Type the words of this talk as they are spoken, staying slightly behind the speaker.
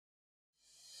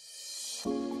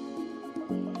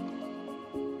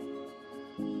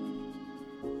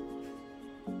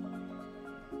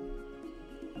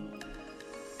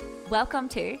Welcome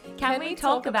to Can We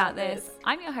Talk About This?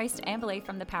 I'm your host, Amberly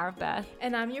from The Power of Birth.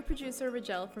 And I'm your producer,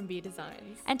 Rajel from B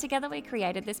Designs. And together we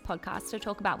created this podcast to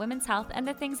talk about women's health and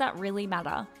the things that really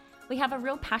matter. We have a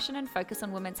real passion and focus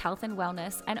on women's health and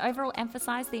wellness, and overall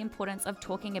emphasize the importance of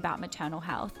talking about maternal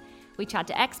health. We chat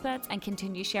to experts and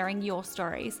continue sharing your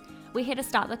stories. We're here to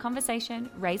start the conversation,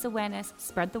 raise awareness,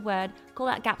 spread the word, call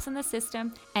out gaps in the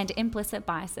system and implicit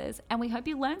biases. And we hope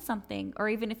you learn something, or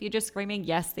even if you're just screaming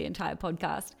yes the entire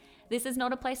podcast. This is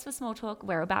not a place for small talk,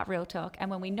 we're about real talk.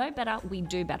 And when we know better, we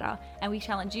do better. And we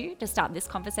challenge you to start this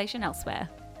conversation elsewhere.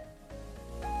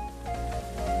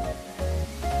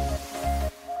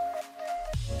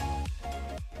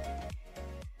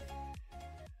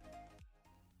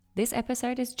 This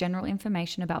episode is general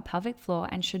information about pelvic floor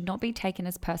and should not be taken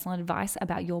as personal advice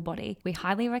about your body. We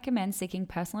highly recommend seeking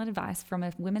personal advice from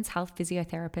a women's health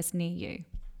physiotherapist near you.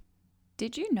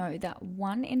 Did you know that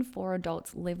 1 in 4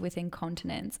 adults live with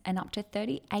incontinence and up to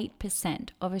 38%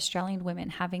 of Australian women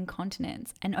have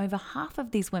incontinence, and over half of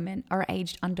these women are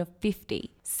aged under 50?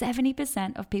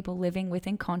 70% of people living with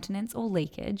incontinence or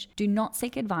leakage do not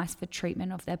seek advice for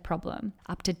treatment of their problem.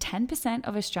 Up to 10%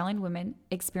 of Australian women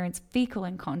experience fecal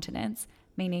incontinence,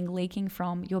 meaning leaking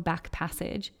from your back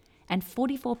passage, and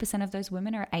 44% of those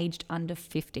women are aged under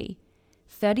 50.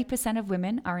 30% of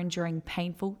women are enduring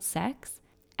painful sex,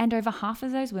 and over half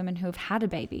of those women who have had a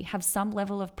baby have some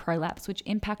level of prolapse, which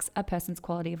impacts a person's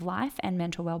quality of life and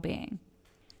mental well-being.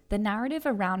 The narrative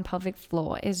around pelvic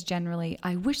floor is generally,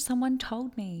 I wish someone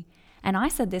told me. And I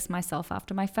said this myself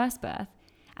after my first birth.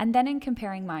 And then in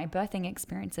comparing my birthing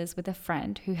experiences with a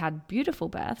friend who had beautiful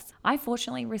births, I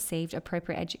fortunately received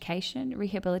appropriate education,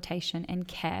 rehabilitation, and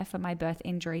care for my birth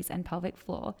injuries and pelvic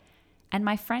floor. And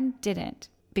my friend didn't,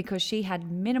 because she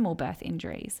had minimal birth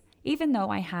injuries. Even though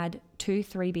I had 2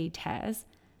 3B tears,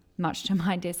 much to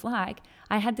my dislike,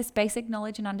 I had this basic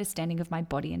knowledge and understanding of my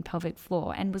body and pelvic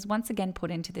floor and was once again put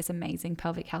into this amazing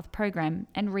pelvic health program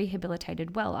and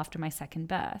rehabilitated well after my second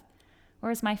birth.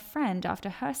 Whereas my friend, after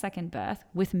her second birth,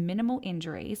 with minimal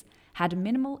injuries, had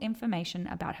minimal information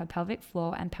about her pelvic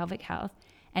floor and pelvic health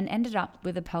and ended up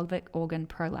with a pelvic organ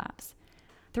prolapse.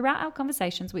 Throughout our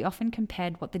conversations, we often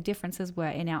compared what the differences were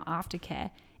in our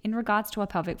aftercare in regards to our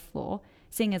pelvic floor,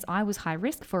 seeing as I was high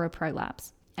risk for a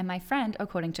prolapse, and my friend,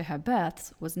 according to her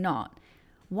births, was not.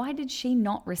 Why did she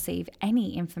not receive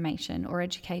any information or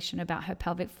education about her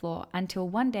pelvic floor until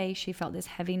one day she felt this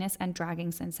heaviness and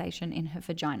dragging sensation in her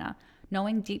vagina,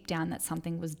 knowing deep down that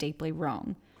something was deeply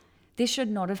wrong? This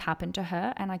should not have happened to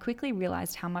her, and I quickly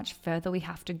realized how much further we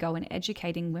have to go in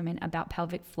educating women about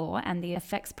pelvic floor and the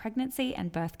effects pregnancy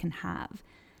and birth can have.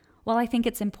 While I think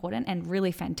it's important and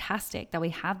really fantastic that we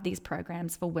have these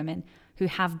programs for women who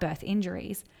have birth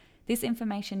injuries, this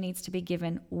information needs to be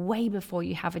given way before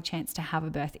you have a chance to have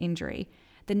a birth injury.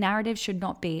 The narrative should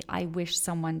not be, I wish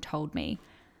someone told me.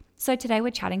 So today we're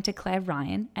chatting to Claire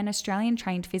Ryan, an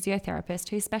Australian-trained physiotherapist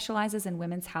who specialises in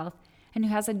women's health and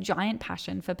who has a giant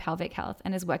passion for pelvic health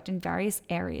and has worked in various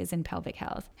areas in pelvic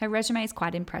health. Her resume is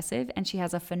quite impressive, and she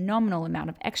has a phenomenal amount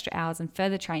of extra hours and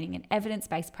further training in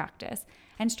evidence-based practice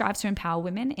and strives to empower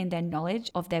women in their knowledge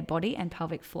of their body and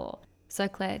pelvic floor. So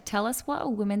Claire, tell us what a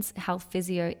women's health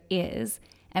physio is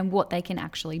and what they can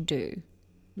actually do.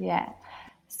 Yeah.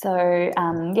 So,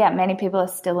 many people are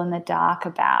still in the dark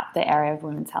about the area of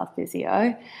women's health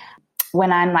physio.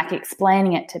 When I'm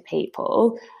explaining it to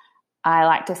people, I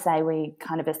like to say we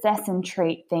kind of assess and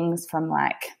treat things from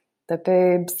the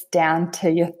boobs down to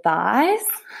your thighs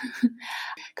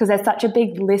because there's such a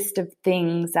big list of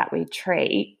things that we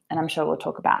treat, and I'm sure we'll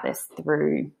talk about this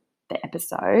through the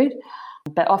episode,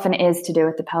 but often it is to do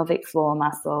with the pelvic floor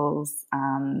muscles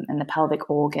and the pelvic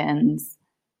organs,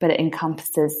 but it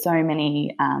encompasses so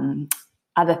many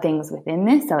other things within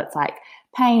this. So it's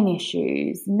pain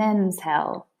issues, men's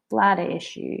health, bladder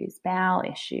issues, bowel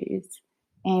issues,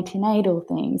 antenatal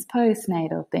things,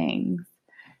 postnatal things,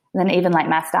 and then even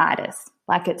mastitis.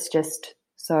 It's just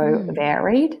so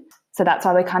varied. So that's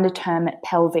why we kind of term it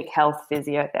pelvic health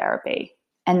physiotherapy.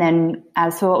 And then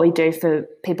as for what we do for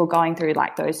people going through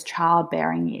those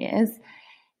childbearing years,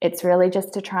 it's really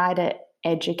just to try to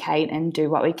educate and do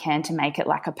what we can to make it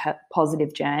a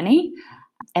positive journey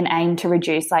and aim to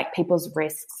reduce people's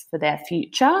risks for their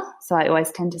future. So I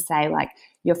always tend to say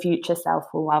your future self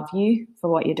will love you for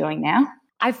what you're doing now.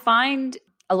 I find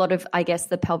a lot of,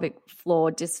 the pelvic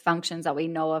floor dysfunctions that we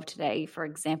know of today, for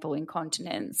example,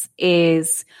 incontinence,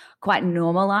 is quite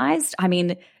normalized. I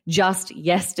mean, just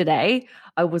yesterday,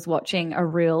 I was watching a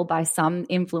reel by some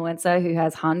influencer who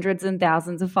has hundreds and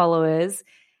thousands of followers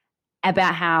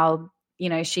about how,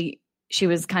 she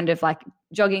was kind of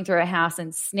jogging through her house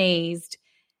and sneezed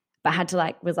but had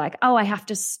to was like, oh, I have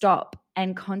to stop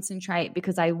and concentrate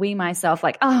because I wee myself,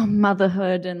 like, oh,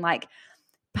 motherhood, and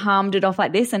palmed it off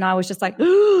like this. And I was just like,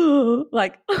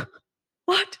 like,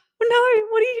 what? No,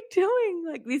 what are you doing?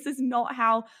 Like, this is not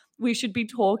how we should be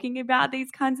talking about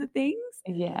these kinds of things.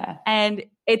 Yeah. And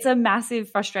it's a massive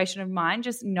frustration of mine,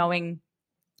 just knowing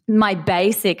my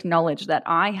basic knowledge that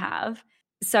I have.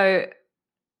 So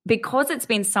because it's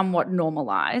been somewhat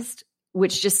normalized,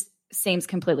 which just seems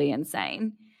completely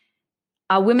insane,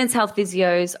 are women's health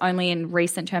physios only in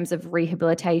recent terms of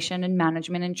rehabilitation and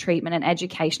management and treatment and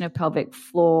education of pelvic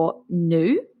floor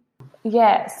new?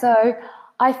 Yeah, so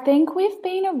I think we've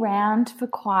been around for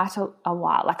quite a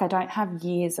while. Like, I don't have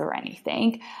years or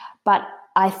anything, but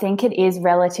I think it is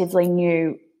relatively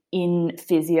new in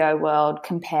physio world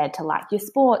compared to like your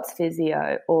sports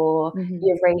physio or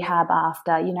your rehab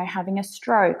after, having a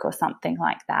stroke or something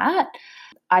like that.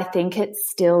 I think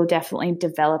it's still definitely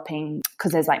developing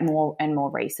because there's like more and more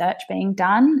research being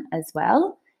done as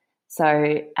well.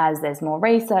 So as there's more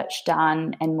research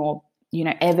done and more,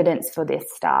 evidence for this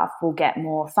stuff, we'll get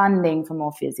more funding for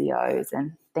more physios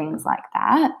and things like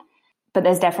that. But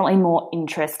there's definitely more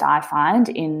interest, I find,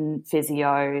 in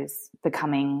physios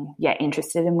becoming,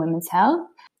 interested in women's health.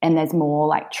 And there's more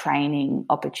like training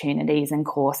opportunities and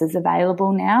courses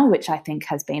available now, which I think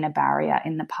has been a barrier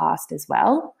in the past as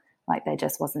well. Like, there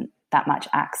just wasn't that much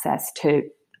access to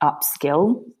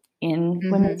upskill in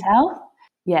women's health.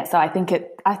 Yeah, so I think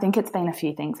it's been a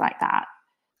few things like that.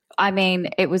 I mean,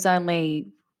 it was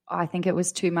only, I think it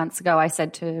was 2 months ago, I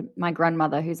said to my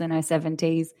grandmother, who's in her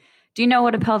 70s, do you know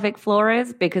what a pelvic floor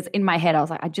is? Because in my head, I was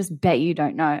like, I just bet you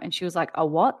don't know. And she was like, a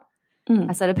what?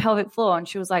 I said, a pelvic floor. And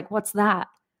she was like, what's that?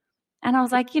 And I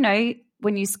was like,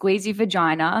 when you squeeze your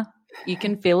vagina, you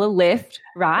can feel a lift,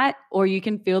 right? Or you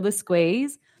can feel the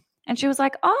squeeze. And she was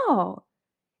like, oh,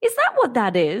 is that what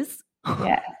that is?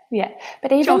 Yeah.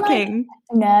 But even shocking.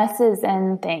 Like nurses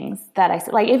and things that I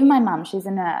see, like even my mum, she's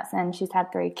a nurse and she's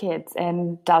had 3 kids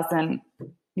and doesn't,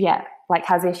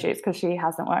 has issues because she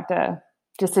hasn't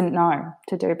just didn't know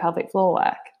to do pelvic floor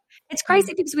work. It's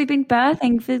crazy because we've been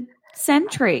birthing for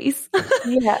centuries.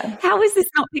 Yeah. How is this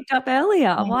not picked up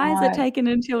earlier? Why has it taken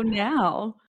until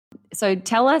now? So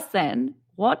tell us then,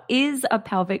 what is a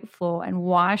pelvic floor and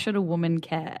why should a woman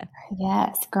care?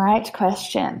 Yes, great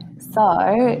question.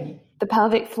 So the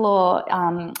pelvic floor,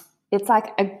 it's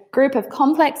like a group of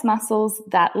complex muscles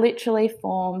that literally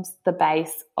forms the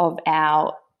base of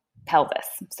our pelvis,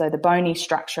 so the bony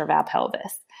structure of our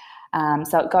pelvis.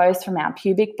 So it goes from our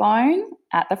pubic bone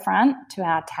at the front to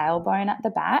our tailbone at the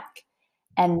back,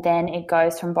 and then it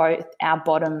goes from both our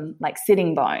bottom, like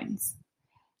sitting bones.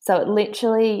 So it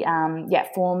literally,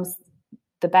 forms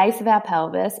the base of our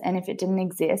pelvis, and if it didn't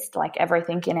exist, like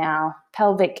everything in our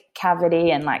pelvic cavity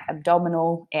and like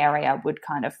abdominal area would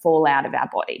kind of fall out of our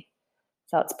body.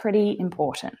 So it's pretty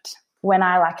important. When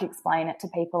I explain it to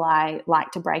people, I like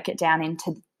to break it down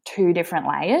into 2 different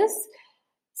layers.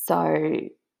 So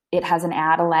it has an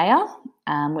outer layer,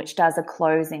 which does a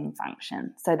closing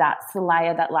function. So that's the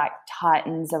layer that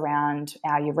tightens around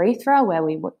our urethra where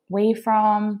we wee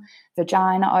from,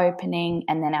 vagina opening,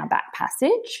 and then our back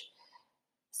passage.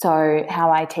 So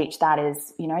how I teach that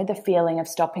is, the feeling of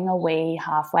stopping a wee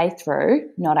halfway through,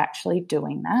 not actually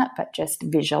doing that, but just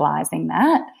visualizing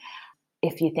that.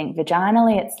 If you think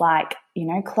vaginally, it's like,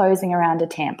 closing around a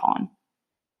tampon.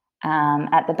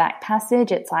 At the back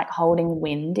passage, it's like holding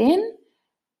wind in,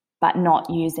 but not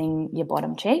using your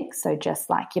bottom cheek, so just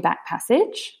like your back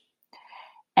passage.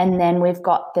 And then we've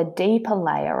got the deeper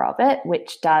layer of it,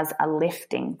 which does a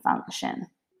lifting function.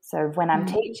 So when I'm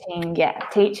teaching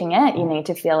it, you need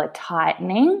to feel a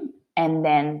tightening and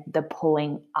then the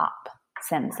pulling up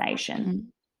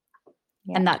sensation.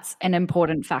 Yeah. And that's an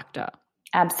important factor.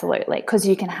 Absolutely, because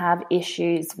you can have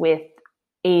issues with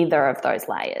either of those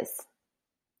layers,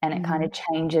 and it kind of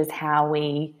changes how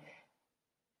we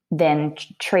then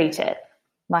treat it.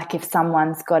 Like if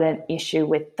someone's got an issue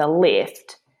with the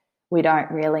lift, we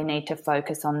don't really need to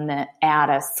focus on the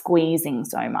outer squeezing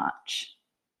so much,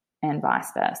 and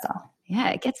vice versa. Yeah,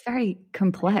 it gets very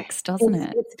complex, doesn't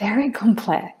it? It's very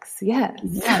complex, yes.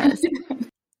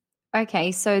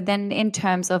 Okay, so then in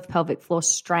terms of pelvic floor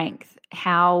strength,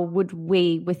 how would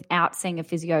we, without seeing a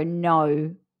physio,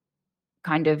 know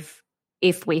kind of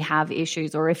if we have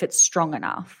issues or if it's strong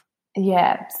enough?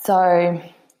 Yeah, so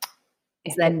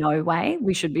is there no way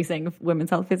we should be seeing a women's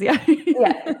health physio?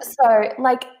 Yeah,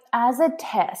 so as a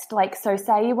test, so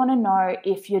say you want to know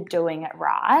if you're doing it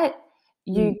right,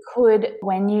 you could,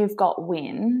 when you've got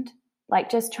wind,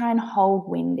 just try and hold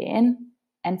wind in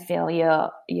and feel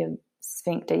your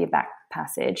sphincter, your back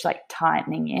passage,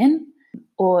 tightening in.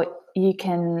 Or you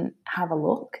can have a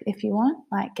look if you want,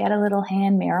 like get a little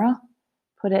hand mirror,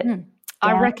 put it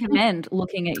I down. recommend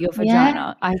looking at your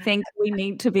vagina. I think we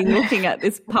need to be looking at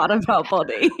this part of our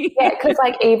body. Yeah, because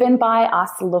like even by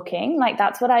us looking, like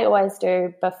that's what I always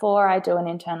do before I do an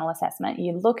internal assessment.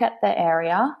 You look at the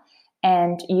area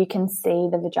and you can see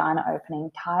the vagina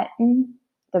opening tighten,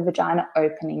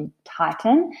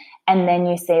 and then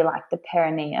you see like the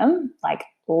perineum like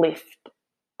lift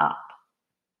up.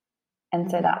 And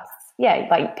so that's, yeah,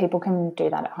 like people can do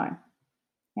that at home.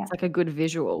 Yeah. It's like a good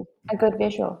visual. A good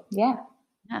visual, yeah.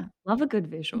 Yeah, love a good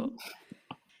visual.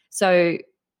 So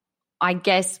I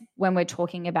guess when we're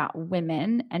talking about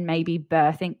women and maybe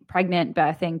pregnant,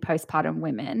 birthing, postpartum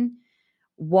women,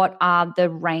 what are the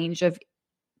range of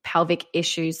pelvic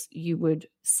issues you would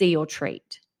see or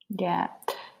treat? Yeah.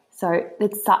 So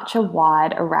it's such a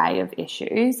wide array of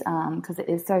issues because it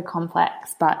is so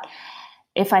complex. But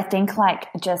if I think like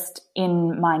just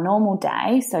in my normal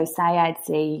day, so say I'd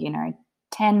see,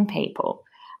 10 people,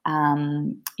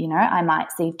 I might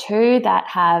see 2 that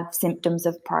have symptoms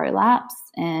of prolapse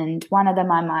and one of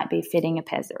them I might be fitting a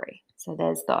pessary. So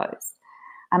there's those.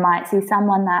 I might see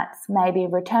someone that's maybe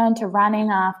returned to running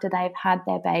after they've had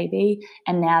their baby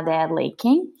and now they're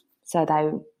leaking. So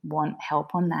they want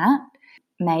help on that.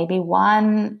 Maybe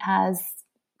one has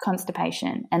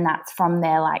constipation and that's from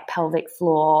their like pelvic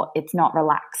floor. It's not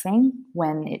relaxing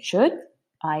when it should,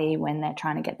 i.e. when they're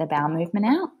trying to get their bowel movement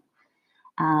out.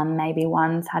 Maybe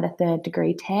one's had a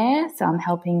 3rd-degree tear, so I'm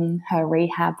helping her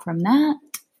rehab from that.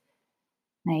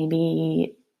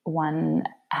 Maybe one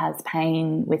has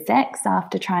pain with sex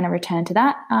after trying to return to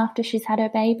that after she's had her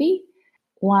baby.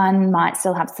 One might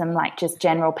still have some like just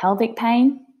general pelvic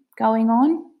pain going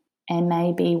on. And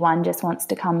maybe one just wants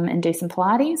to come and do some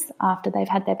Pilates after they've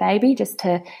had their baby just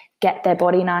to get their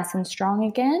body nice and strong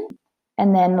again.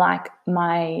 And then like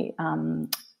my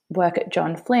work at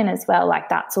John Flynn as well, like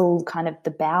that's all kind of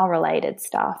the bowel related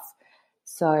stuff.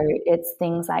 So it's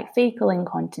things like fecal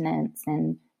incontinence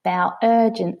and bowel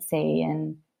urgency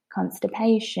and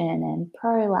constipation and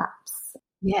prolapse.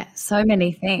 Yeah, so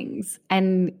many things.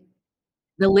 And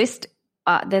the list,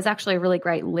 there's actually a really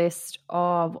great list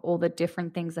of all the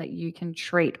different things that you can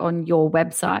treat on your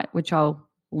website, which I'll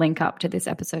link up to this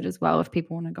episode as well if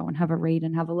people want to go and have a read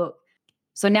and have a look.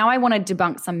 So now I want to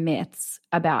debunk some myths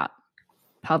about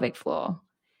pelvic floor.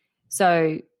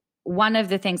 So one of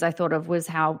the things I thought of was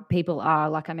how people are,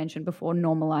 like I mentioned before,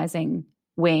 normalizing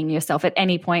weeing yourself at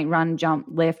any point, run, jump,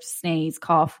 lift, sneeze,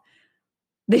 cough.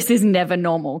 This is never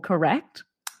normal, correct?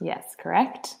 Yes,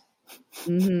 correct.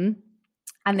 Mm-hmm.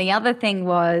 And the other thing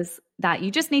was that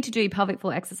you just need to do pelvic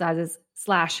floor exercises /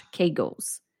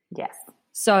 Kegels. Yes.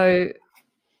 So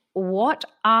what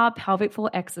are pelvic floor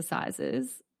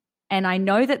exercises? And I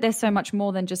know that there's so much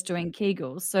more than just doing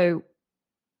Kegels. So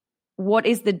what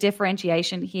is the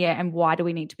differentiation here and why do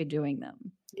we need to be doing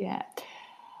them? Yeah.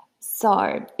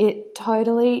 So it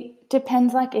totally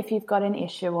depends like if you've got an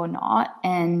issue or not.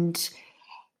 And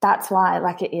that's why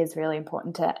like it is really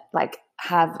important to like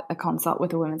have a consult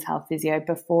with a women's health physio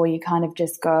before you kind of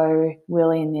just go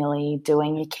willy-nilly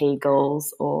doing your Kegels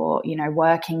or,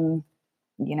 working,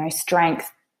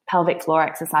 strength pelvic floor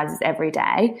exercises every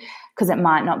day because it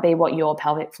might not be what your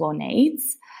pelvic floor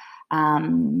needs.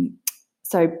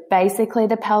 So basically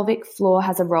the pelvic floor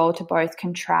has a role to both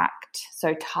contract,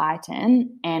 so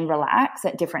tighten and relax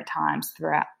at different times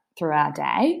throughout our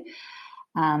day.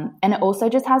 And it also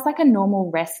just has like a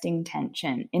normal resting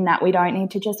tension in that we don't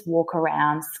need to just walk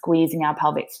around squeezing our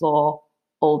pelvic floor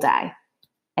all day.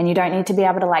 And you don't need to be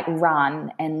able to like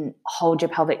run and hold your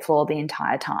pelvic floor the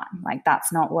entire time. Like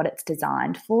that's not what it's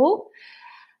designed for.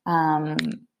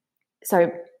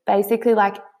 So basically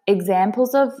like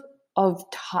examples of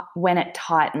when it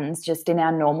tightens just in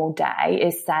our normal day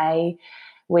is say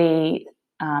we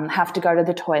have to go to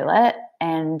the toilet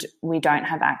and we don't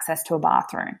have access to a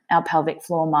bathroom. Our pelvic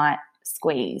floor might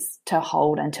squeeze to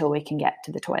hold until we can get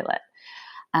to the toilet.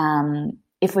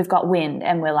 If we've got wind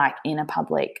and we're like in a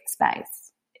public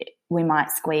space, we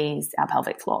might squeeze our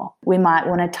pelvic floor. We might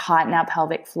want to tighten our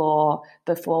pelvic floor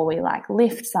before we like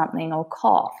lift something or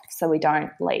cough so we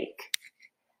don't leak.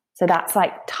 So that's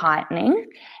like tightening.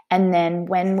 And then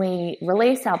when we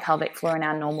release our pelvic floor in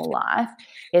our normal life,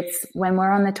 it's when we're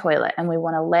on the toilet and we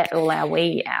want to let all our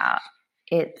wee out.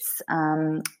 It's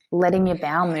letting your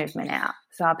bowel movement out.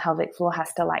 So our pelvic floor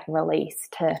has to like release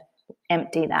to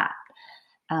empty that.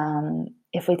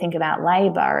 If we think about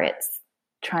labor, it's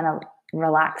trying to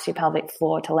relax your pelvic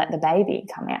floor to let the baby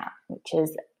come out, which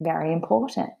is very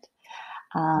important.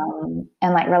 And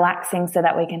like relaxing so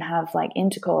that we can have like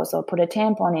intercourse or put a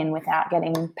tampon in without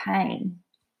getting pain.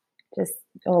 Just,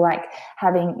 or like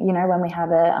having, you know, when we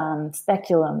have a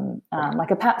speculum,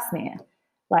 like a pap smear,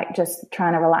 like just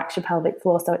trying to relax your pelvic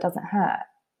floor so it doesn't hurt,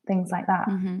 things like that.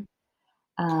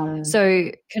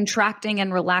 So contracting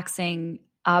and relaxing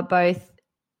are both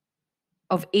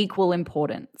of equal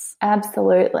importance.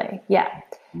 Absolutely, yeah.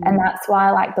 And that's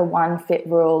why like the one fit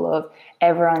rule of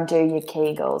everyone do your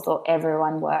Kegels or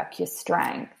everyone work your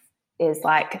strength is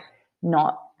like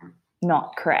not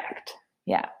correct.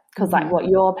 Yeah. Because like what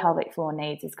your pelvic floor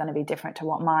needs is going to be different to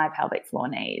what my pelvic floor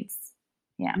needs.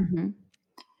 Yeah.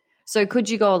 So could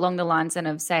you go along the lines then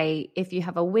of, say, if you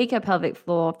have a weaker pelvic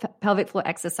floor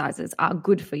exercises are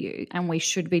good for you and we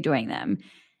should be doing them.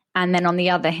 And then on the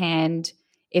other hand,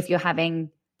 if you're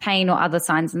having pain or other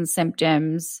signs and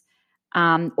symptoms,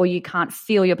 or you can't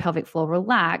feel your pelvic floor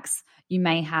relax, you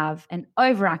may have an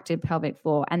overactive pelvic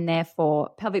floor, and therefore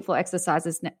pelvic floor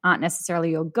exercises aren't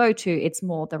necessarily your go-to. It's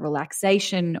more the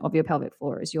relaxation of your pelvic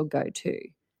floor is your go-to.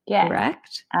 Yeah.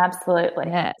 Correct? Absolutely.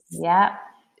 Yes. Yeah.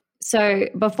 So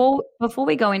before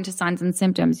we go into signs and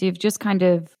symptoms, you've just kind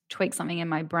of tweaked something in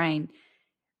my brain.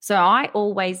 So I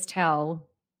always tell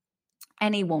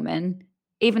any woman,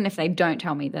 even if they don't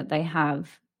tell me that they have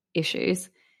issues,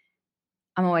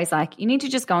 I'm always like, you need to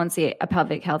just go and see a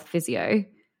pelvic health physio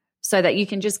so that you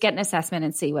can just get an assessment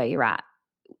and see where you're at.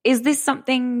 Is this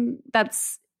something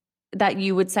that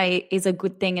you would say is a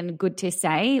good thing and good to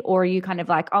say? Or are you kind of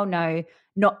like, oh no,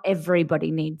 not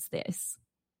everybody needs this?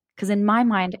 Because in my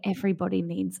mind, everybody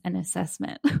needs an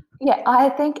assessment. Yeah, I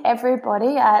think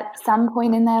everybody at some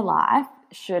point in their life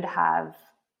should have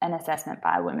an assessment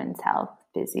by a women's health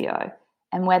physio.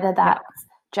 And whether that's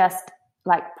just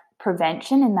like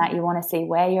prevention in that you want to see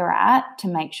where you're at to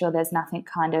make sure there's nothing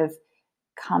kind of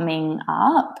coming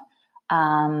up,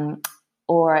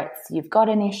 or it's you've got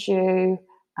an issue,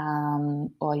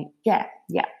 or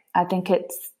I think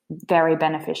it's very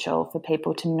beneficial for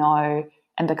people to know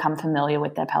and become familiar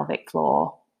with their pelvic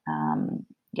floor, and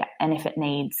if it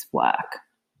needs work.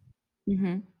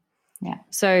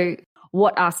 So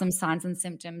what are some signs and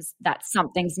symptoms that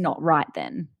something's not right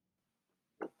then?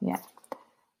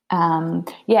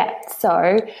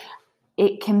 So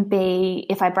it can be,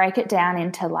 if I break it down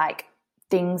into like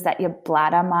things that your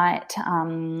bladder might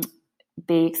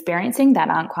be experiencing that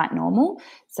aren't quite normal.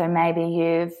 So maybe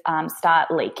you've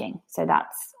start leaking. So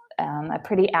that's a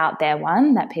pretty out there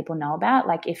one that people know about.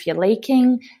 Like if you're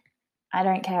leaking, I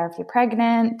don't care if you're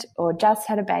pregnant or just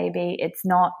had a baby, it's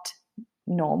not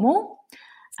normal.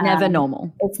 It's never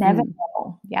normal. It's never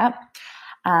normal. Yep.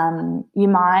 You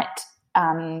might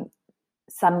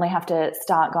suddenly have to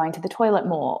start going to the toilet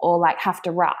more or like have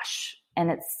to rush,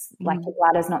 and it's like your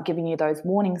bladder's not giving you those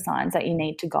warning signs that you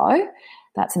need to go.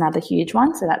 That's another huge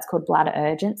one. So that's called bladder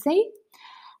urgency.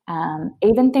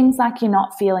 Even things like you're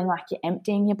not feeling like you're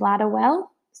emptying your bladder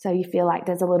well. So you feel like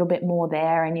there's a little bit more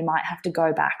there and you might have to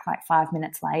go back like 5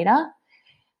 minutes later.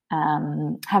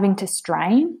 Having to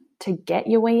strain to get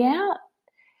your wee out.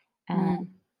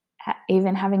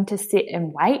 Even having to sit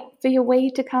and wait for your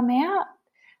wee to come out.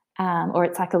 Or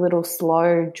it's like a little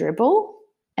slow dribble.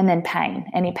 And then pain.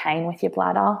 Any pain with your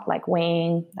bladder, like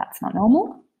weeing, that's not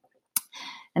normal.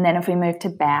 And then if we move to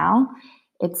bowel,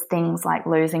 it's things like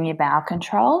losing your bowel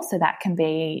control. So that can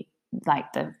be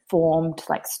like the formed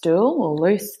like stool or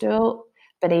loose stool,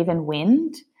 but even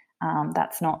wind,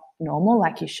 that's not normal.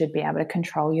 Like you should be able to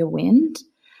control your wind.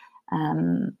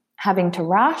 Having to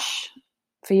rush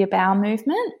for your bowel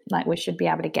movement, like we should be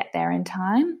able to get there in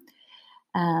time.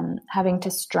 Having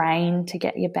to strain to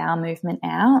get your bowel movement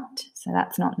out, so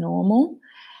that's not normal.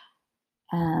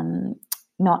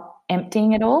 Not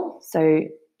emptying at all. So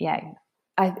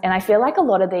I feel like a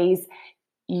lot of these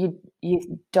you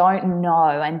don't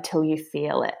know until you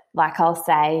feel it. Like I'll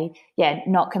say,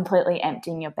 not completely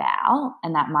emptying your bowel,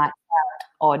 and that might sound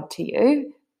odd to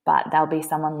you, but there'll be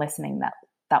someone listening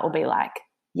that will be like,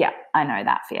 yeah, I know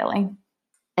that feeling.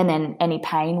 And then any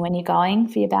pain when you're going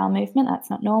for your bowel movement, that's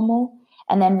not normal.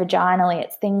 And then vaginally,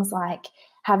 it's things like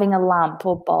having a lump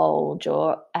or bulge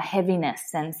or a heaviness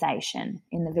sensation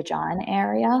in the vagina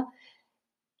area.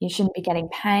 You shouldn't be getting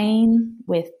pain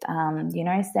with,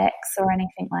 sex or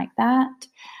anything like that.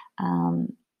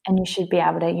 And you should be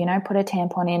able to, put a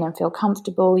tampon in and feel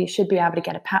comfortable. You should be able to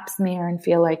get a pap smear and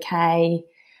feel okay.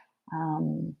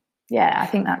 I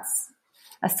think that's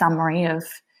a summary of,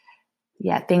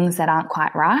 things that aren't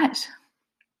quite right.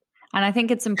 And I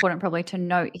think it's important probably to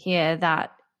note here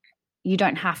that you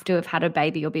don't have to have had a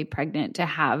baby or be pregnant to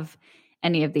have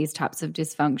any of these types of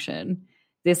dysfunction.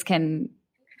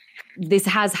 This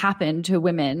has happened to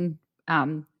women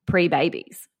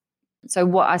pre-babies. So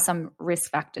what are some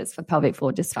risk factors for pelvic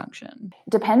floor dysfunction?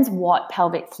 Depends what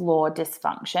pelvic floor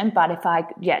dysfunction, but if I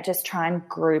just try and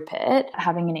group it,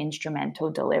 having an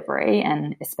instrumental delivery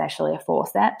and especially a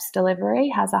forceps delivery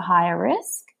has a higher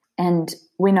risk. And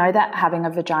we know that having a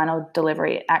vaginal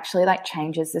delivery actually like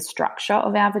changes the structure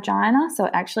of our vagina. So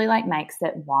it actually like makes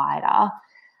it wider,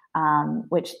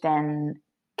 which then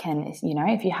can, you know,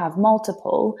 if you have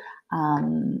multiple,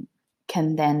 can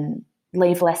then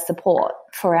leave less support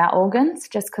for our organs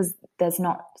just because there's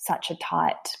not such a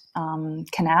tight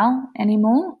canal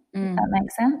anymore, if that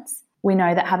makes sense. We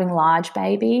know that having large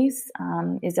babies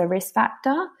is a risk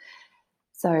factor.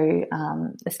 So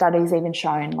the study's even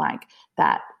shown like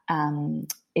that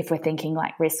if we're thinking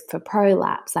like risk for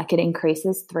prolapse, like it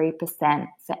increases 3%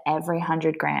 for every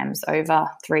 100 grams over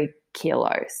 3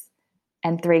 kilos.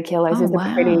 And 3 kilos is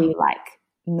a pretty like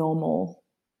normal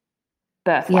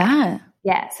birth weight.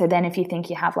 Yeah. So then if you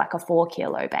think you have like a 4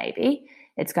 kilo baby,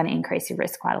 it's going to increase your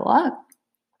risk quite a lot.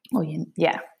 And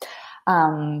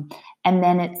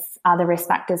then it's other risk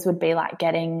factors would be like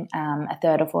getting a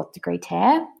 3rd or 4th degree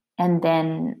tear. And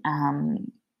then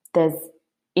there's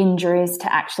injuries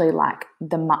to actually like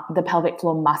the pelvic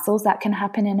floor muscles that can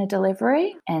happen in a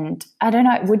delivery. And I don't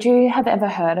know, would you have ever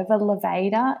heard of a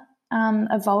levator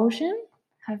avulsion?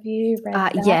 Have you read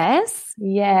that? Yes.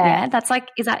 Yeah. That's like,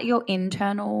 is that your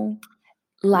internal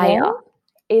layer? wall?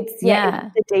 It's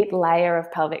the deep layer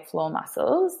of pelvic floor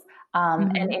muscles.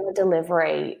 And in a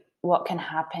delivery, what can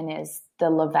happen is the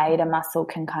levator muscle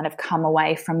can kind of come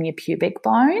away from your pubic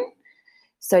bone.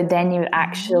 So then you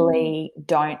actually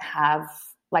don't have,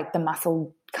 like the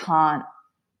muscle can't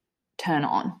turn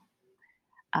on.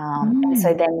 And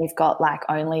so then you've got like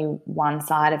only one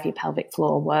side of your pelvic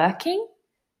floor working.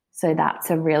 So that's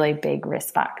a really big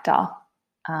risk factor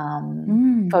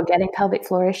for getting pelvic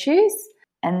floor issues.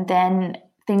 And then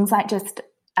things like just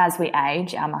as we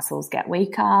age, our muscles get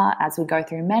weaker. As we go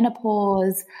through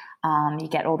menopause, you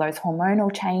get all those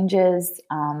hormonal changes,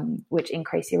 which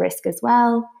increase your risk as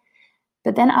well.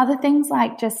 But then other things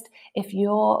like just if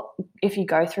you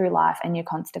go through life and you're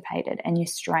constipated and you're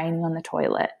straining on the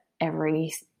toilet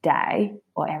every day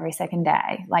or every second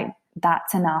day, like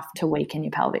that's enough to weaken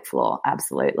your pelvic floor,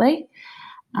 absolutely.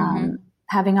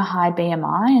 Having a high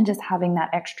BMI and just having that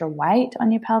extra weight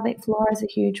on your pelvic floor is a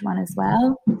huge one as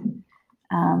well.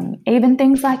 Even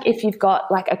things like if you've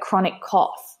got like a chronic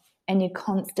cough and you're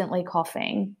constantly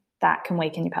coughing, that can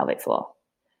weaken your pelvic floor.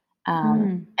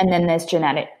 And then there's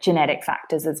genetic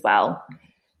factors as well.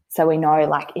 So we know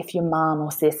like if your mum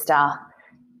or sister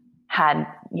had,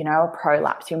 you know, a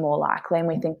prolapse, you're more likely, and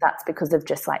we think that's because of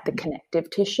just like the connective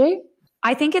tissue.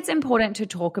 I think it's important to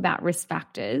talk about risk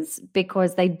factors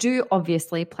because they do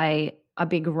obviously play a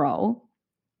big role,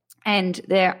 and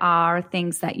there are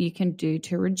things that you can do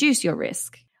to reduce your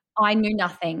risk. I knew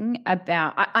nothing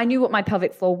about, I knew what my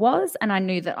pelvic floor was and I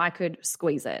knew that I could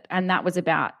squeeze it. And that was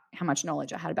about how much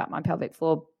knowledge I had about my pelvic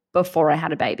floor before I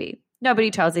had a baby.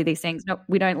 Nobody tells you these things. No,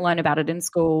 we don't learn about it in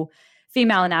school.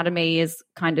 Female anatomy is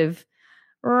kind of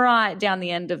right down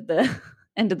the end of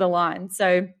the line.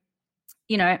 So,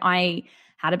 you know, I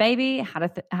had a baby,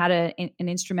 had an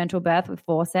instrumental birth with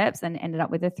forceps and ended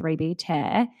up with a 3B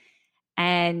tear.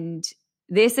 And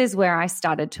this is where I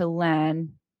started to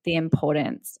learn the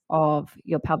importance of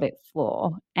your pelvic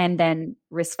floor and then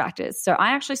risk factors. So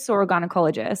I actually saw a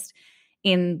gynecologist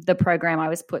in the program I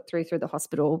was put through the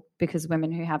hospital because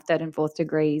women who have 3rd and 4th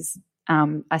degrees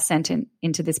are sent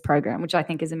into this program, which I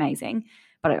think is amazing.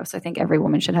 But I also think every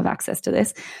woman should have access to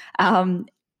this. And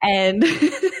and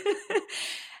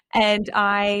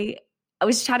I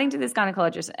was chatting to this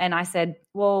gynecologist and I said,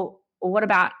 well, what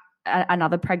about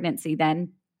another pregnancy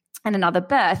then and another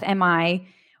birth?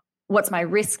 What's my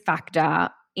risk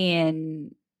factor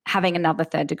in having another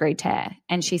 3rd degree tear?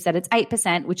 And she said it's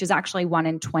 8%, which is actually 1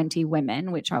 in 20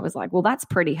 women, which I was like, well, that's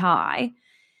pretty high.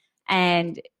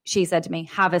 And she said to me,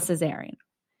 have a cesarean.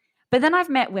 But then I've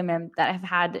met women that have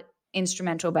had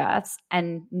instrumental births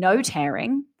and no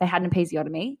tearing. They had an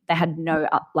episiotomy. They had no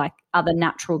like other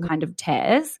natural kind of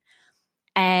tears,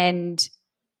 and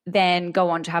then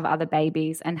go on to have other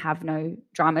babies and have no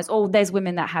dramas. Or there's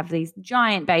women that have these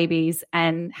giant babies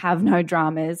and have no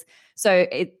dramas. So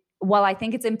while I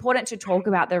think it's important to talk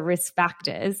about the risk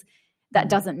factors, that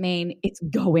doesn't mean it's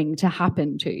going to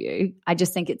happen to you. I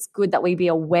just think it's good that we be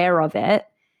aware of it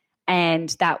and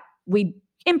that we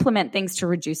implement things to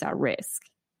reduce our risk.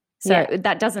 So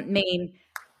that doesn't mean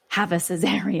have a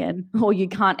cesarean or you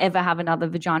can't ever have another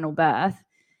vaginal birth.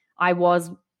 I was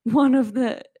one of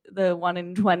the 1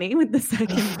 in 20 with the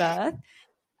second birth.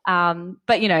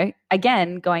 But, you know,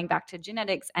 again, going back to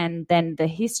genetics and then the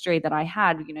history that I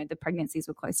had, you know, the pregnancies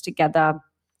were close together.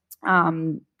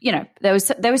 You know, there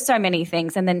was so many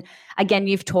things. And then again,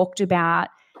 you've talked about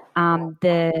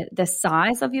the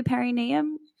size of your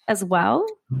perineum as well.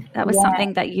 That was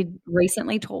something that you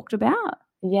recently talked about.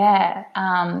 Yeah.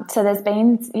 So there's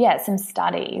been, some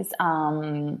studies,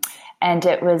 and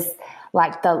it was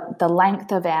like the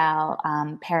length of our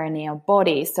perineal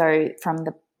body. So from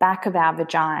the back of our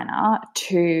vagina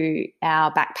to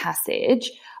our back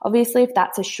passage, obviously if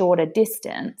that's a shorter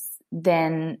distance,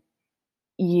 then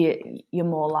you're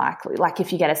more likely, like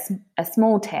if you get a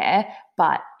small tear,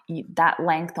 but that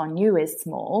length on you is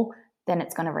small, then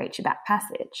it's going to reach your back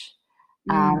passage.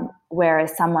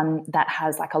 Whereas someone that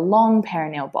has like a long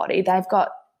perineal body, they've got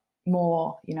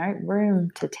more, you know, room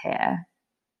to tear,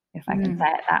 if I can say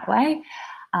it that way.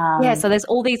 So there's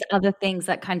all these other things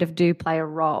that kind of do play a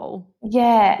role.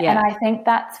 Yeah. And I think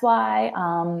that's why,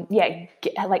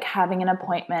 like having an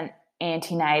appointment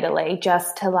antenatally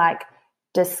just to like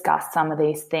discuss some of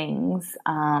these things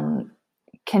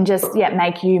can just,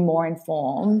 make you more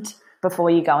informed before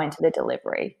you go into the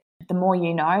delivery. The more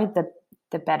you know,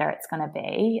 the better it's going to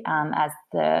be as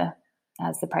the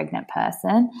pregnant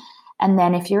person. And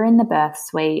then if you're in the birth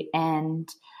suite and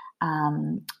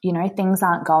you know, things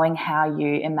aren't going how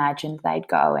you imagined they'd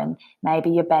go, and maybe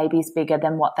your baby's bigger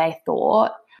than what they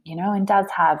thought, you know, and does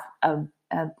have a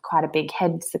quite a big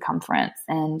head circumference,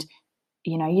 and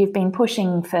you know, you've been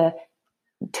pushing for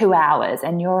 2 hours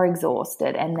and you're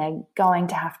exhausted, and they're going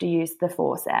to have to use the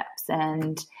forceps,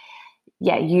 and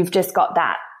you've just got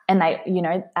that. And they, you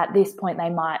know, at this point they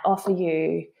might offer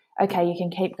you, okay, you can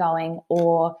keep going,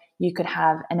 or you could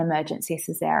have an emergency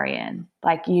cesarean.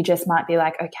 Like you just might be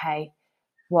like, okay,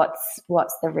 what's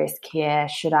the risk here?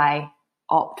 Should I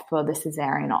opt for the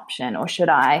cesarean option, or should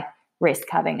I risk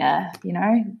having a, you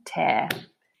know, tear?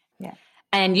 Yeah.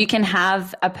 And you can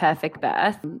have a perfect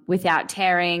birth without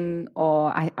tearing,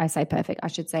 or I say perfect, I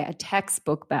should say a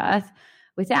textbook birth.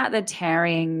 Without the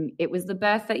tearing, it was the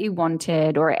birth that you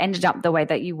wanted, or it ended up the way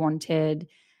that you wanted,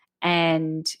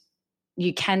 and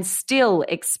you can still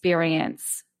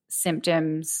experience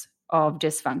symptoms of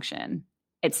dysfunction.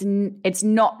 It's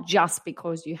not just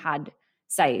because you had,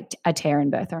 say, a tear in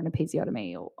birth or an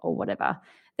episiotomy or whatever.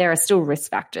 There are still risk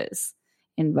factors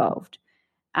involved.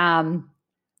 And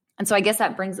so I guess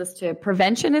that brings us to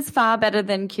prevention is far better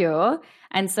than cure.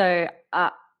 And so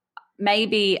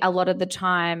maybe a lot of the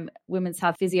time women's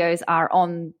health physios are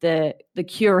on the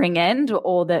curing end,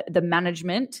 or the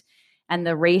management and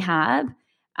the rehab.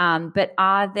 But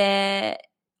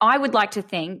I would like to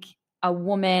think a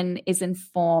woman is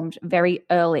informed very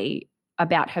early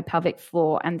about her pelvic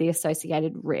floor and the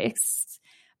associated risks.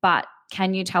 But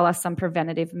can you tell us some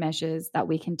preventative measures that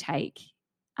we can take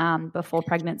before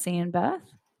pregnancy and birth?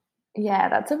 Yeah,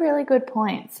 that's a really good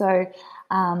point. So,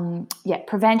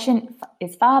 prevention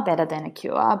is far better than a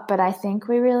cure, but I think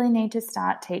we really need to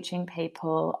start teaching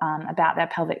people about their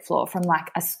pelvic floor from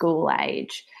like a school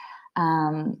age.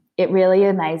 It really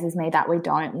amazes me that we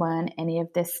don't learn any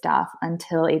of this stuff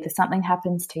until either something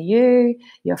happens to you,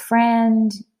 your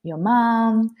friend, your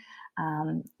mum.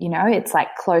 You know, it's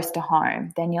like close to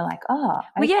home. Then you're like, oh, okay.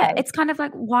 Well, yeah, it's kind of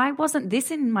like, why wasn't this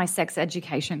in my sex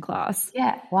education class?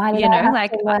 Yeah, why did I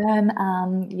have to learn,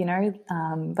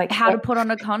 like how to put on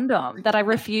a condom that I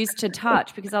refused to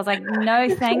touch because I was like,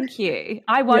 no, thank you.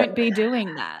 I won't be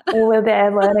doing that. Or we're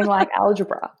there learning like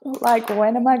algebra. Like,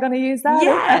 when am I going to use that?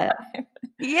 Yeah.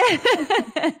 Yeah.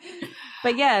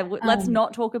 But let's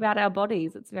not talk about our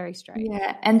bodies. It's very strange.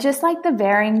 Yeah. And just like the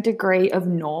varying degree of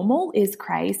normal is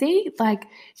crazy. Like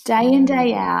day in,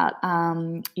 day out,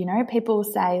 you know, people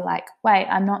say like, wait,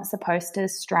 I'm not supposed to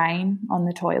strain on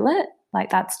the toilet. Like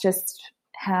that's just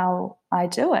how I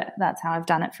do it. That's how I've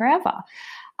done it forever.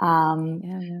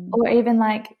 Or even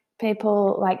like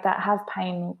people like that have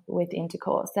pain with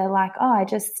intercourse. They're like, oh, I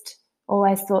just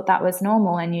always thought that was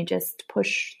normal, and you just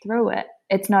push through it.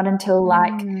 It's not until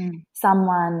like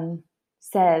someone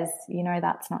says, you know,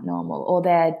 that's not normal, or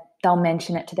they'll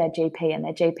mention it to their GP, and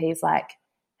their GP's like,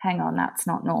 hang on, that's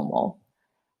not normal.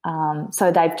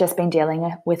 So they've just been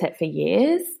dealing with it for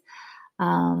years.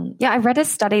 I read a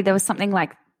study. There was something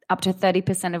like up to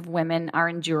 30% of women are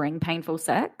enduring painful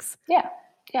sex. Yeah.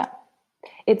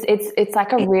 It's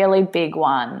like a really big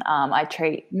one. I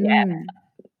treat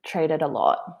it a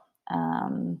lot.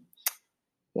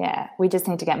 We just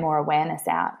need to get more awareness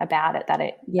out about it, that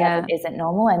it isn't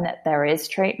normal and that there is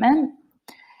treatment.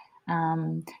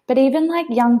 But even like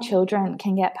young children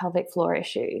can get pelvic floor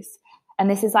issues. And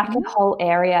this is like a whole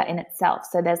area in itself.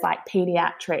 So there's like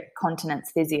pediatric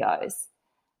continence physios.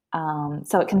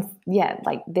 So it can,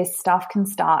 like this stuff can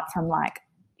start from like,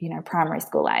 primary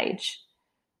school age.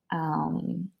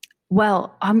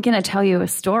 Well, I'm going to tell you a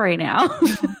story now.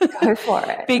 Go for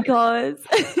it. Because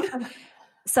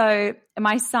so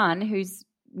my son, who's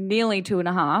nearly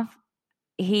 2.5,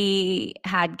 he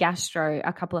had gastro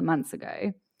a couple of months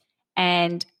ago.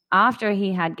 And after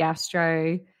he had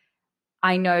gastro,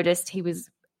 I noticed he was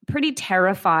pretty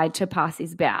terrified to pass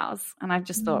his bowels. And I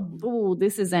just thought, oh,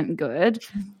 this isn't good.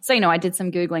 So, I did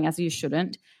some Googling, as you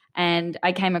shouldn't. And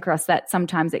I came across that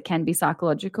sometimes it can be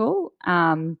psychological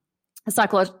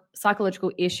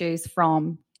issues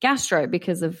from gastro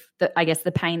because of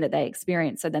the pain that they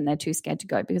experience. So then they're too scared to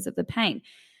go because of the pain.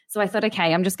 So I thought,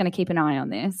 okay, I'm just going to keep an eye on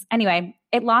this. Anyway,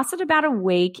 it lasted about a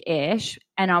week-ish,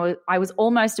 and I was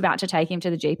almost about to take him to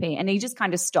the GP, and he just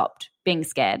kind of stopped being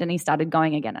scared and he started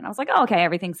going again. And I was like, oh, okay,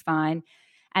 everything's fine.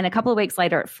 And a couple of weeks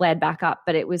later, it flared back up,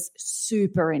 but it was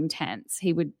super intense.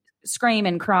 He would scream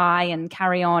and cry and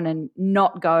carry on and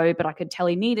not go, but I could tell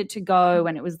he needed to go,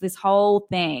 and it was this whole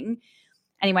thing.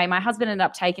 Anyway, my husband ended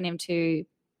up taking him to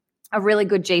a really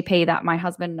good GP that my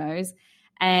husband knows,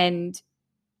 and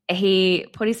he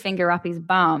put his finger up his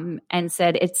bum and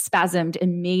said it spasmed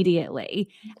immediately,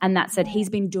 and that said he's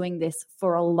been doing this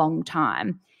for a long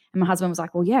time. And my husband was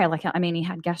like, well, yeah, he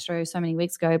had gastro so many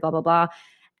weeks ago, blah, blah, blah.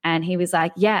 And he was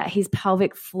like, yeah, his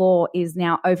pelvic floor is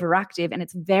now overactive and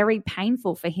it's very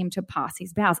painful for him to pass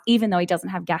his bowels, even though he doesn't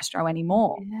have gastro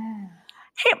anymore. Yeah.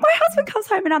 My husband comes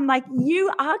home and I'm like,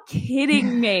 you are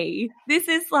kidding me. This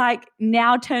is like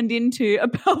now turned into a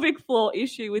pelvic floor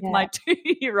issue with my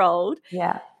 2-year-old.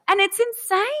 Yeah. And it's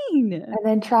insane. And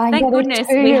then try and thank get goodness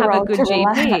we have a good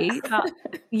GP.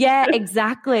 Yeah,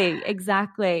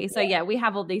 exactly. So yeah, we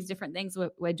have all these different things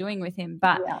we're doing with him.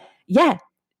 But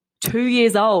 2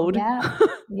 years old.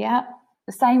 Yeah.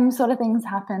 The same sort of things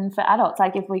happen for adults.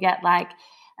 Like if we get like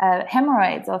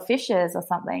hemorrhoids or fissures or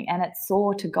something and it's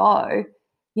sore to go,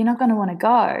 you're not going to want to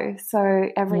go. So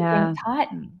everything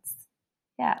tightens.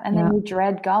 Yeah. And then you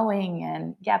dread going,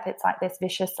 and it's like this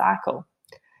vicious cycle.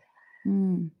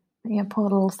 Your poor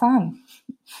little son.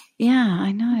 Yeah,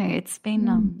 I know. It's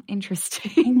been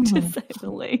interesting to say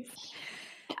the least.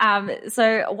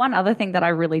 So one other thing that I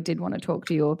really did want to talk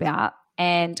to you about,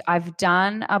 and I've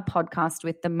done a podcast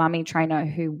with the mummy trainer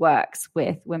who works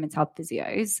with women's health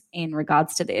physios in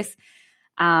regards to this,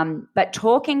 but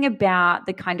talking about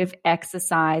the kind of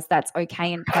exercise that's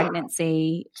okay in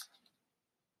pregnancy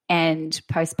and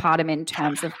postpartum in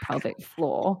terms of pelvic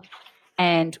floor.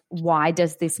 And why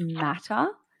does this matter?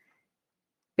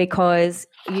 Because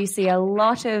you see a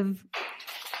lot of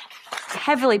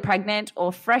heavily pregnant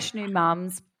or fresh new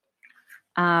mums,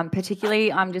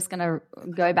 particularly I'm just going to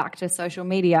go back to social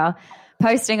media,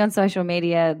 posting on social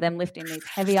media, them lifting these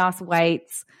heavy-ass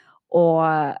weights,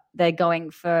 or they're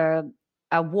going for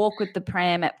a walk with the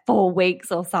pram at 4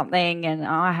 weeks or something, and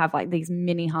I have like these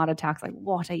mini heart attacks, like,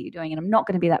 what are you doing? And I'm not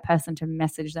going to be that person to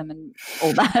message them and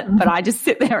all that, but I just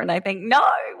sit there and I think, no,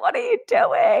 what are you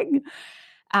doing?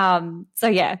 So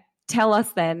yeah, tell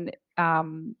us then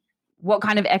what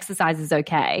kind of exercise is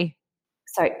okay?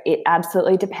 So it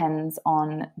absolutely depends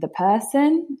on the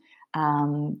person,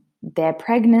 their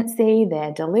pregnancy,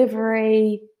 their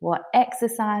delivery, what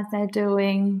exercise they're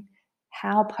doing,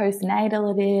 how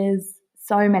postnatal it is.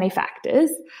 So many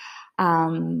factors.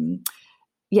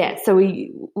 So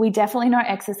we definitely know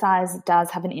exercise does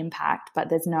have an impact, but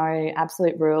there's no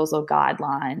absolute rules or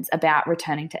guidelines about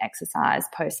returning to exercise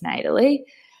postnatally,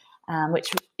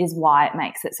 which is why it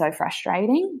makes it so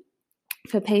frustrating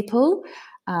for people.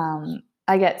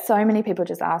 I get so many people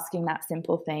just asking that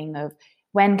simple thing of,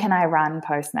 when can I run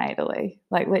postnatally?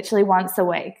 Like literally once a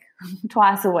week,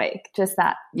 twice a week, just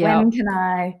that. Yep. When can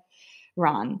I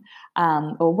run?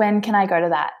 Or when can I go to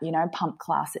that, pump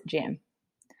class at gym?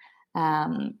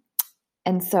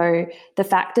 And so the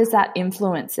factors that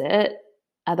influence it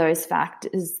are those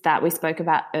factors that we spoke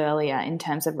about earlier in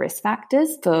terms of risk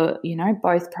factors for,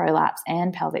 both prolapse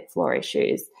and pelvic floor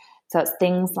issues. So it's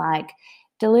things like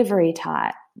delivery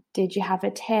type. Did you have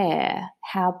a tear?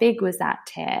 How big was that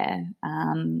tear?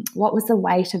 What was the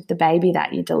weight of the baby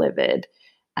that you delivered?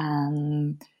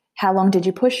 How long did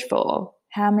you push for?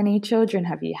 How many children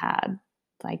have you had?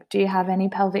 Like, do you have any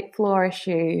pelvic floor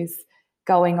issues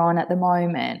going on at the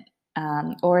moment,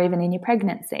 or even in your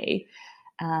pregnancy?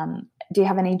 Do you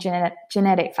have any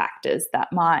genetic factors that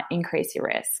might increase your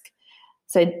risk?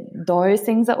 So those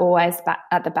things are always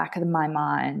at the back of my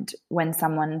mind when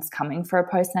someone's coming for a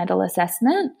postnatal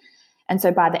assessment. And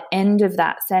so by the end of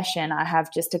that session, I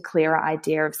have just a clearer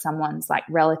idea of someone's like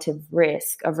relative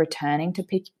risk of returning to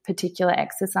particular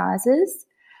exercises.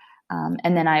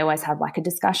 And then I always have like a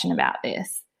discussion about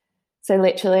this. So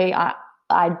literally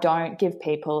I don't give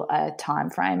people a time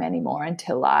frame anymore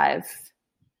until I've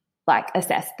like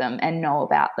assessed them and know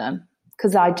about them,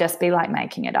 because I'd just be like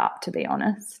making it up, to be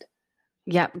honest.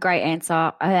 Yep, great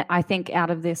answer. I think out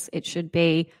of this it should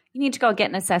be you need to go get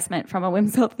an assessment from a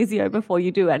women's health physio before you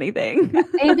do anything.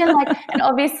 Even like, and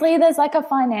obviously there's like a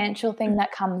financial thing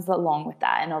that comes along with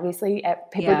that, and obviously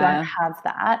people don't have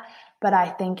that. But I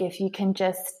think if you can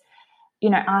just, you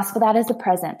know, ask for that as a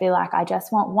present, be like, I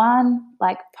just want one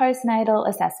like postnatal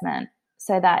assessment,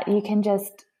 so that you can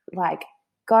just like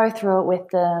go through it with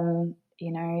them,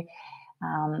 you know,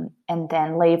 and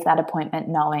then leave that appointment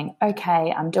knowing,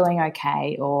 okay, I'm doing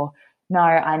okay, or no,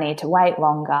 I need to wait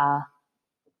longer.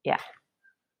 Yeah.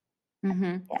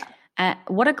 Mm-hmm. Yeah.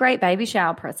 What a great baby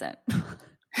shower present.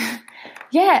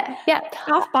 Yeah.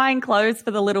 Half buying clothes for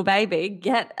the little baby,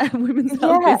 get a women's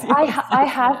health physio. I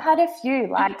have had a few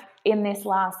like in this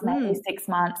last maybe 6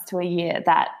 months to a year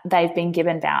that they've been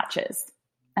given vouchers.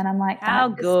 And I'm like, how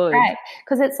good.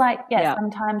 Because it's like,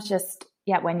 sometimes just,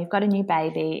 when you've got a new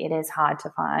baby, it is hard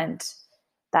to find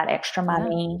that extra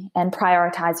money and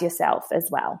prioritize yourself as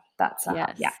well. That's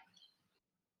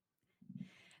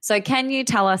So can you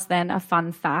tell us then a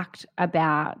fun fact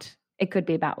about, it could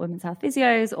be about women's health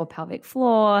physios or pelvic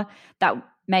floor, that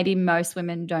maybe most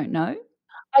women don't know?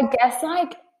 I guess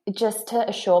like just to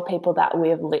assure people that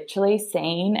we've literally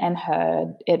seen and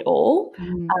heard it all.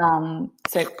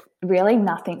 So really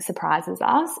nothing surprises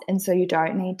us. And so you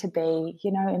don't need to be,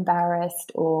 you know,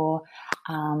 embarrassed or,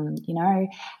 you know,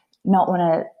 not want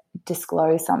to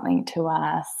disclose something to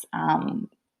us.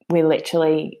 We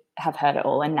literally have heard it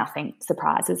all and nothing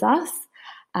surprises us.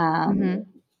 And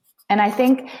I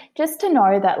think just to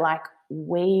know that like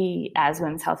we as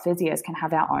women's health physios can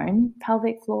have our own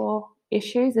pelvic floor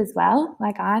issues as well.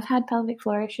 Like I've had pelvic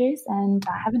floor issues and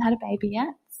I haven't had a baby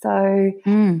yet. So,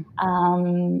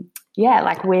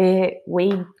 like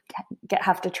we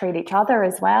have to treat each other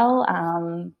as well.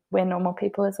 We're normal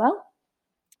people as well.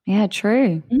 Yeah,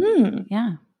 true.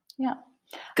 Yeah.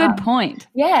 Good point.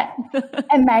 Yeah.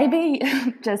 And maybe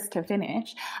just to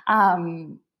finish,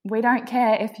 we don't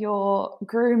care if you're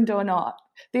groomed or not.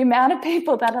 The amount of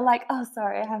people that are like, oh,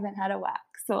 sorry, I haven't had a wax,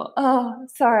 or, oh,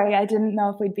 sorry, I didn't know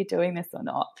if we'd be doing this or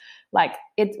not. Like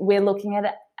we're looking at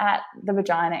it at the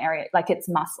vagina area, like it's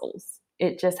muscles.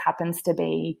 It just happens to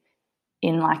be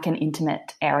in like an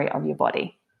intimate area of your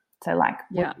body. So like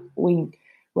we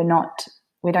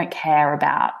don't care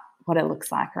about what it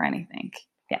looks like or anything.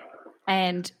 Yeah.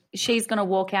 And she's going to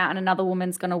walk out and another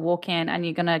woman's going to walk in and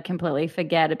you're going to completely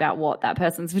forget about what that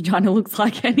person's vagina looks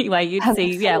like anyway. You'd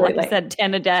see, like you said,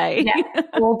 10 a day. Yeah,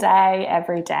 all day,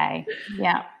 every day.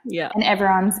 Yeah. Yeah. And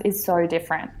everyone's is so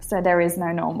different. So there is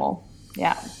no normal.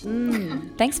 Yeah.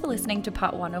 Thanks for listening to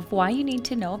part 1 of why you need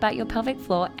to know about your pelvic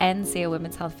floor and see a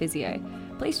women's health physio.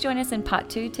 Please join us in part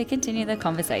 2 to continue the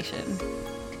conversation.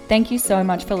 Thank you so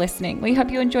much for listening. We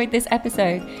hope you enjoyed this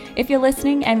episode. If you're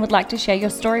listening and would like to share your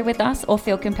story with us or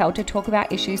feel compelled to talk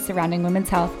about issues surrounding women's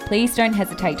health, please don't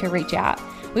hesitate to reach out.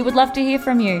 We would love to hear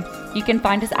from you. You can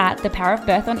find us at The Power of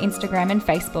Birth on Instagram and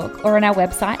Facebook, or on our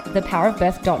website,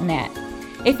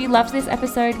 thepowerofbirth.net. If you loved this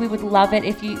episode, we would love it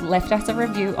if you left us a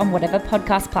review on whatever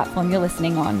podcast platform you're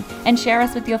listening on, and share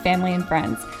us with your family and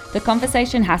friends. The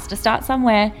conversation has to start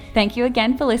somewhere. Thank you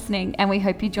again for listening, and we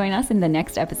hope you join us in the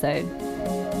next episode.